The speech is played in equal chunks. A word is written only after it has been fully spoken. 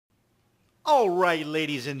Alright,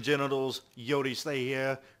 ladies and genitals, YOTESLAYA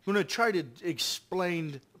here. I'm going to try to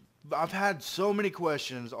explain. I've had so many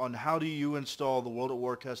questions on how do you install the World at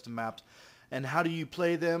War custom maps and how do you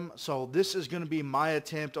play them. So this is going to be my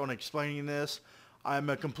attempt on explaining this. I'm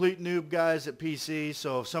a complete noob, guys, at PC,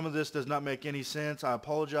 so if some of this does not make any sense, I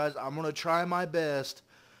apologize. I'm going to try my best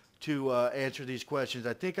to answer these questions.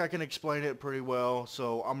 I think I can explain it pretty well,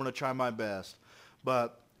 so I'm going to try my best.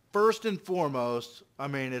 But first and foremost, I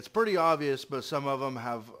mean, it's pretty obvious, but some of them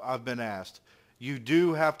I've been asked. You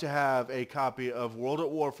do have to have a copy of World at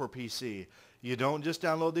War for PC. You don't just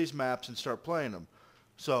download these maps and start playing them.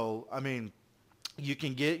 So, I mean, you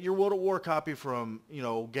can get your World at War copy from,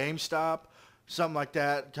 GameStop, something like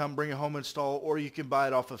that. Come bring it home, install, or you can buy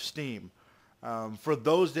it off of Steam. For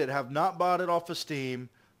those that have not bought it off of Steam,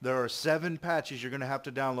 there are 7 patches you're going to have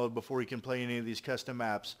to download before you can play any of these custom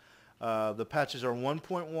maps. The patches are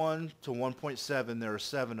 1.1 to 1.7. There are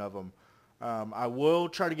 7 of them. I will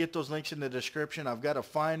try to get those links in the description. I've got to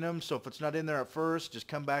find them, so if it's not in there at first, just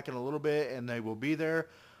come back in a little bit and they will be there.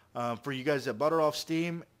 For you guys that bought it off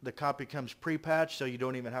Steam, the copy comes pre-patched, so you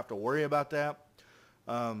don't even have to worry about that.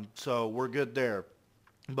 So we're good there.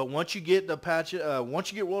 But once you get the patch,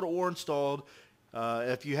 once you get World at War installed,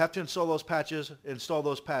 if you have to install those patches, install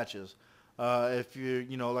those patches. If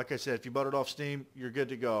like I said, if you bought it off Steam, you're good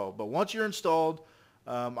to go. But once you're installed,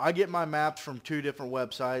 I get my maps from 2 different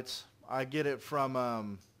websites. I get it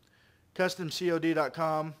from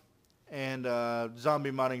customcod.com and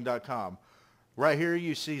zombiemodding.com. Right here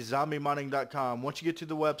you see zombiemodding.com. Once you get to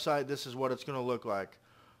the website, this is what it's going to look like.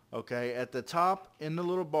 Okay, at the top in the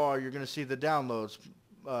little bar, you're going to see the downloads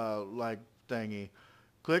like thingy.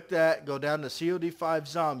 Click that, go down to COD5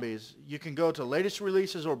 Zombies. You can go to latest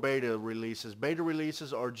releases or beta releases. Beta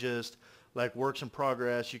releases are just like works in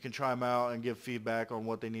progress. You can try them out and give feedback on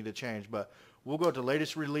what they need to change. But we'll go to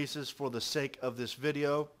latest releases for the sake of this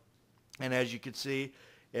video. And as you can see,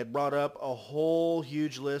 it brought up a whole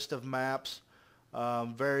huge list of maps,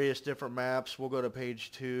 various different maps. We'll go to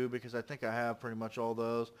page 2 because I think I have pretty much all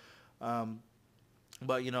those.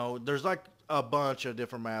 But there's like a bunch of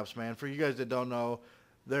different maps, man. For you guys that don't know,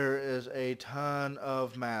 there is a ton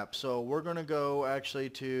of maps. So we're going to go actually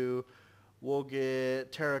to, we'll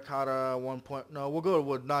get Terracotta 1. No, we'll go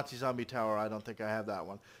with Nazi Zombie Tower. I don't think I have that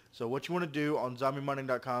one. So what you want to do on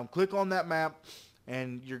zombiemodding.com, click on that map,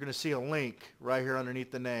 and you're going to see a link right here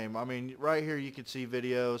underneath the name. I mean, right here you can see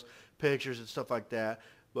videos, pictures, and stuff like that.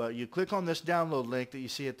 But you click on this download link that you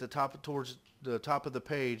see at the top, towards the top of the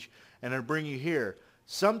page, and it'll bring you here.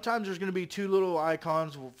 Sometimes there's going to be 2 little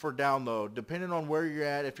icons for download, depending on where you're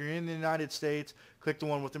at. If you're in the United States, click the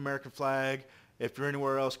one with the American flag. If you're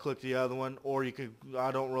anywhere else, click the other one. Or you could,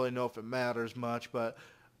 I don't really know if it matters much, but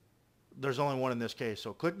there's only one in this case.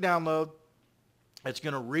 So click download. It's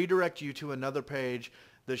going to redirect you to another page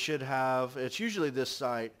that should have, it's usually this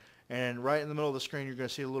site. And right in the middle of the screen, you're going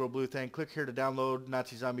to see a little blue thing. Click here to download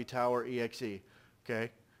Nazi Zombie Tower EXE.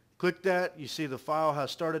 Okay. Click that. You see the file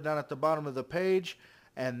has started down at the bottom of the page.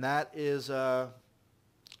 And that is,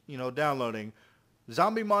 downloading.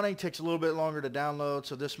 Zombie modding takes a little bit longer to download,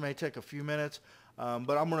 so this may take a few minutes.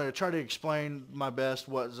 But I'm going to try to explain my best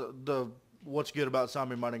what's good about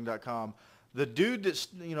zombiemodding.com. The dude that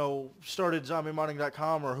started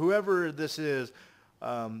zombiemodding.com, or whoever this is,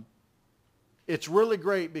 it's really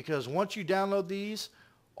great because once you download these,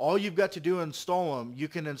 all you've got to do is install them. You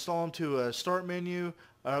can install them to a start menu,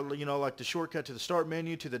 like the shortcut to the start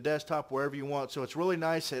menu, to the desktop, wherever you want. So it's really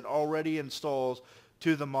nice. It already installs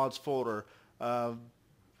to the mods folder.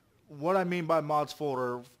 What I mean by mods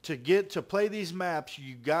folder, to play these maps,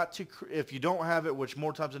 you got to, if you don't have it, which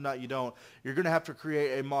more times than not you don't, you're going to have to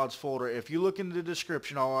create a mods folder. If you look in the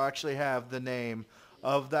description, I'll actually have the name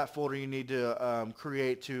of that folder you need to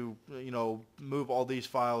create to, move all these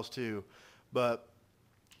files to. But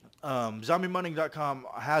zombiemodding.com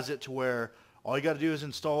has it to where all you got to do is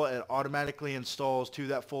install it. It automatically installs to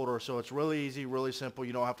that folder, so it's really easy, really simple.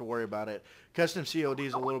 You don't have to worry about it. Custom COD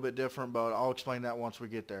is a little bit different, but I'll explain that once we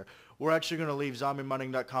get there. We're actually going to leave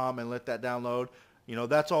zombiemodding.com and let that download.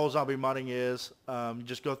 That's all zombie modding is.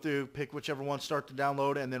 Just go through, pick whichever one, start to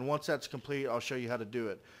download, and then once that's complete, I'll show you how to do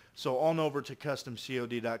it. So on over to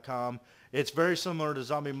customcod.com. It's very similar to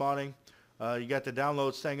zombie modding. You got the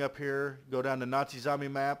downloads thing up here. Go down to Nazi Zombie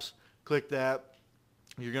Maps. Click that.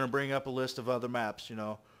 You're going to bring up a list of other maps,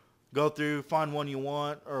 Go through, find one you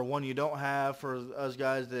want or one you don't have for us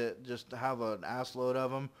guys that just have an ass load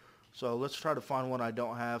of them. So let's try to find one I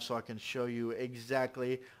don't have so I can show you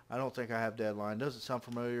exactly. I don't think I have Deadline. Doesn't sound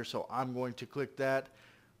familiar, so I'm going to click that.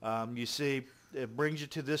 You see, it brings you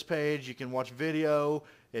to this page. You can watch video.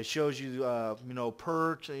 It shows you, you know,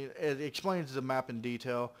 perks. It explains the map in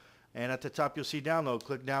detail. And at the top, you'll see download.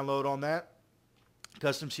 Click download on that.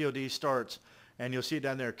 Custom COD starts. And you'll see it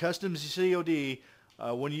down there. Custom COD,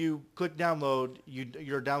 when you click download,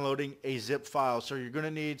 you're downloading a zip file. So you're going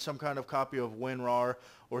to need some kind of copy of WinRAR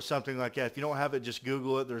or something like that. If you don't have it, just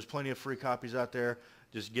Google it. There's plenty of free copies out there.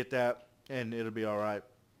 Just get that, and it'll be all right.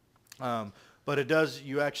 But it does,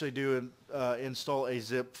 you actually do install a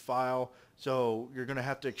zip file. So you're going to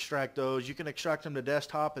have to extract those. You can extract them to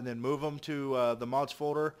desktop and then move them to the mods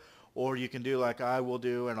folder, or you can do like I will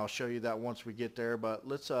do, and I'll show you that once we get there. But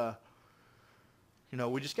let's, you know,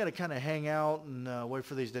 we just got to kind of hang out and wait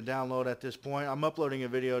for these to download at this point. I'm uploading a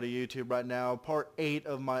video to YouTube right now, part 8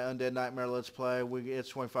 of my Undead Nightmare Let's Play.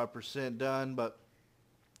 It's 25% done, but,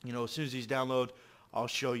 you know, as soon as these download, I'll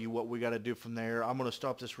show you what we got to do from there. I'm going to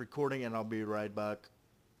stop this recording, and I'll be right back.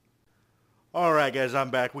 Alright guys, I'm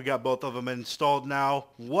back. We got both of them installed now.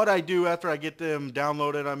 What I do after I get them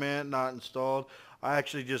downloaded, not installed, I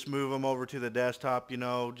actually just move them over to the desktop, you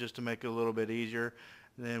know, just to make it a little bit easier.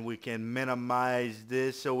 And then we can minimize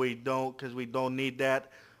this so we don't, because we don't need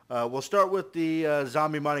that. We'll start with the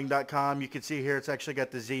zombiemodding.com. You can see here it's actually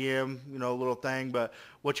got the ZM, you know, little thing. But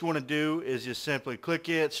what you want to do is just simply click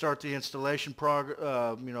it, start the installation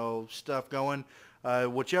you know, stuff going.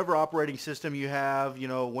 Whichever operating system you have, you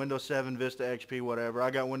know, Windows 7, Vista, XP, whatever.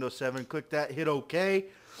 I got Windows 7. Click that, hit OK,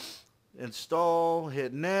 install,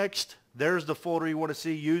 hit next. There's the folder you want to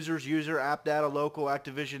see, users, user, AppData Local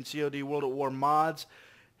Activision CoDWaW mods.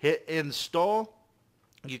 Hit install.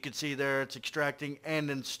 You can see there it's extracting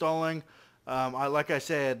and installing. Like I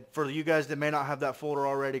said, for you guys that may not have that folder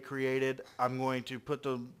already created, I'm going to put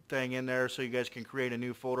the thing in there so you guys can create a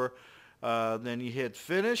new folder. Then you hit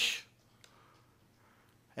finish.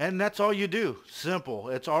 And that's all you do. Simple.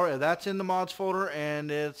 That's in the mods folder, and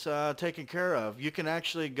it's taken care of. You can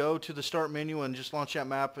actually go to the start menu and just launch that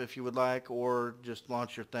map if you would like, or just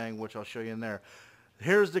launch your thing, which I'll show you in there.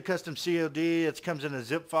 Here's the custom COD. It comes in a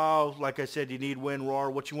zip file. Like I said, you need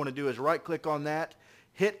WinRAR. What you want to do is right click on that,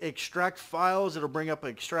 hit extract files. It'll bring up an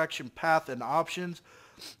extraction path and options.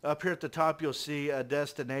 Up here at the top you'll see a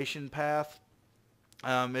destination path.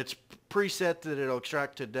 It's preset that it'll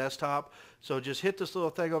extract to desktop. So just hit this little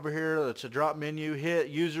thing over here. It's a drop menu. Hit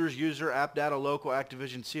users, user, AppData Local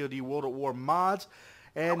Activision CoDWaW mods,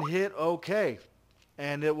 and hit OK.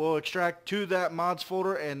 And it will extract to that mods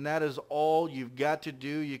folder, and that is all you've got to do.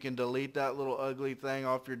 You can delete that little ugly thing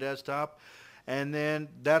off your desktop. And then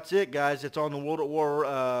that's it, guys. It's on the World at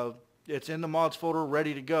War. It's in the mods folder,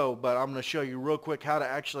 ready to go. But I'm going to show you real quick how to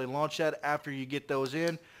actually launch that after you get those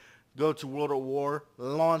in. Go to World at War,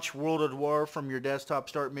 launch World at War from your desktop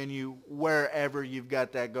start menu, wherever you've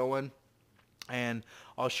got that going. And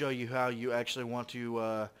I'll show you how you actually want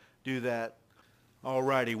to do that.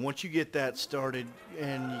 Alrighty, once you get that started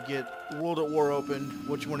and you get World at War open,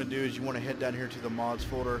 what you want to do is you want to head down here to the mods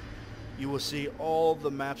folder. You will see all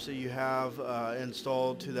the maps that you have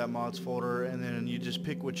installed to that mods folder, and then you just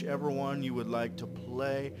pick whichever one you would like to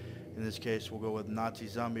play. In this case, we'll go with Nazi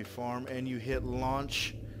Zombie Farm, and you hit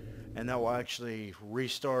launch. And that will actually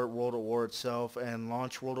restart World at War itself and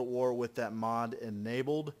launch World at War with that mod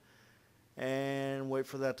enabled. And wait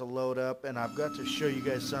for that to load up. And I've got to show you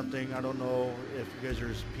guys something. I don't know if you guys are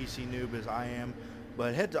as PC noob as I am,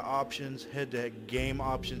 but head to options, head to game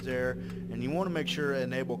options there, and you want to make sure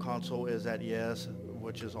enable console is at yes,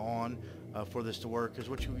 which is on for this to work. Because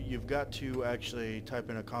what you've got to actually type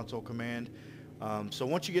in a console command. So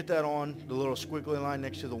once you get that on, the little squiggly line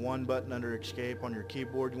next to the 1 button under escape on your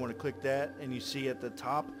keyboard, you want to click that, and you see at the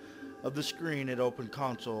top of the screen at open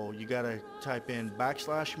console, you got to type in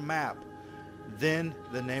 \map, then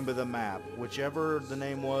the name of the map. Whichever the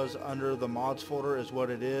name was under the mods folder is what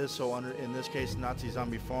it is. So in this case, Nazi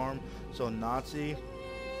Zombie Farm. So Nazi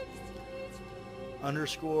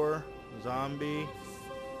 _ zombie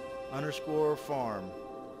 _ farm.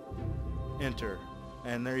 Enter.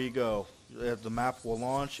 And there you go. The map will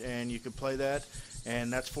launch, and you can play that,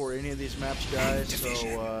 and that's for any of these maps, guys.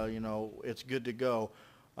 So you know, it's good to go.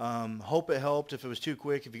 Hope it helped. If it was too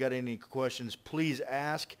quick, if you got any questions, please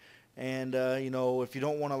ask. And you know, if you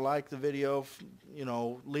don't want to like the video, you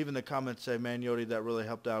know, leave in the comments, say, man, Yoti, that really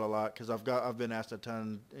helped out a lot, because I've been asked a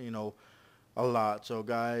ton, you know, a lot. So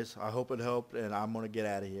guys, I hope it helped, and I'm gonna get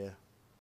out of here.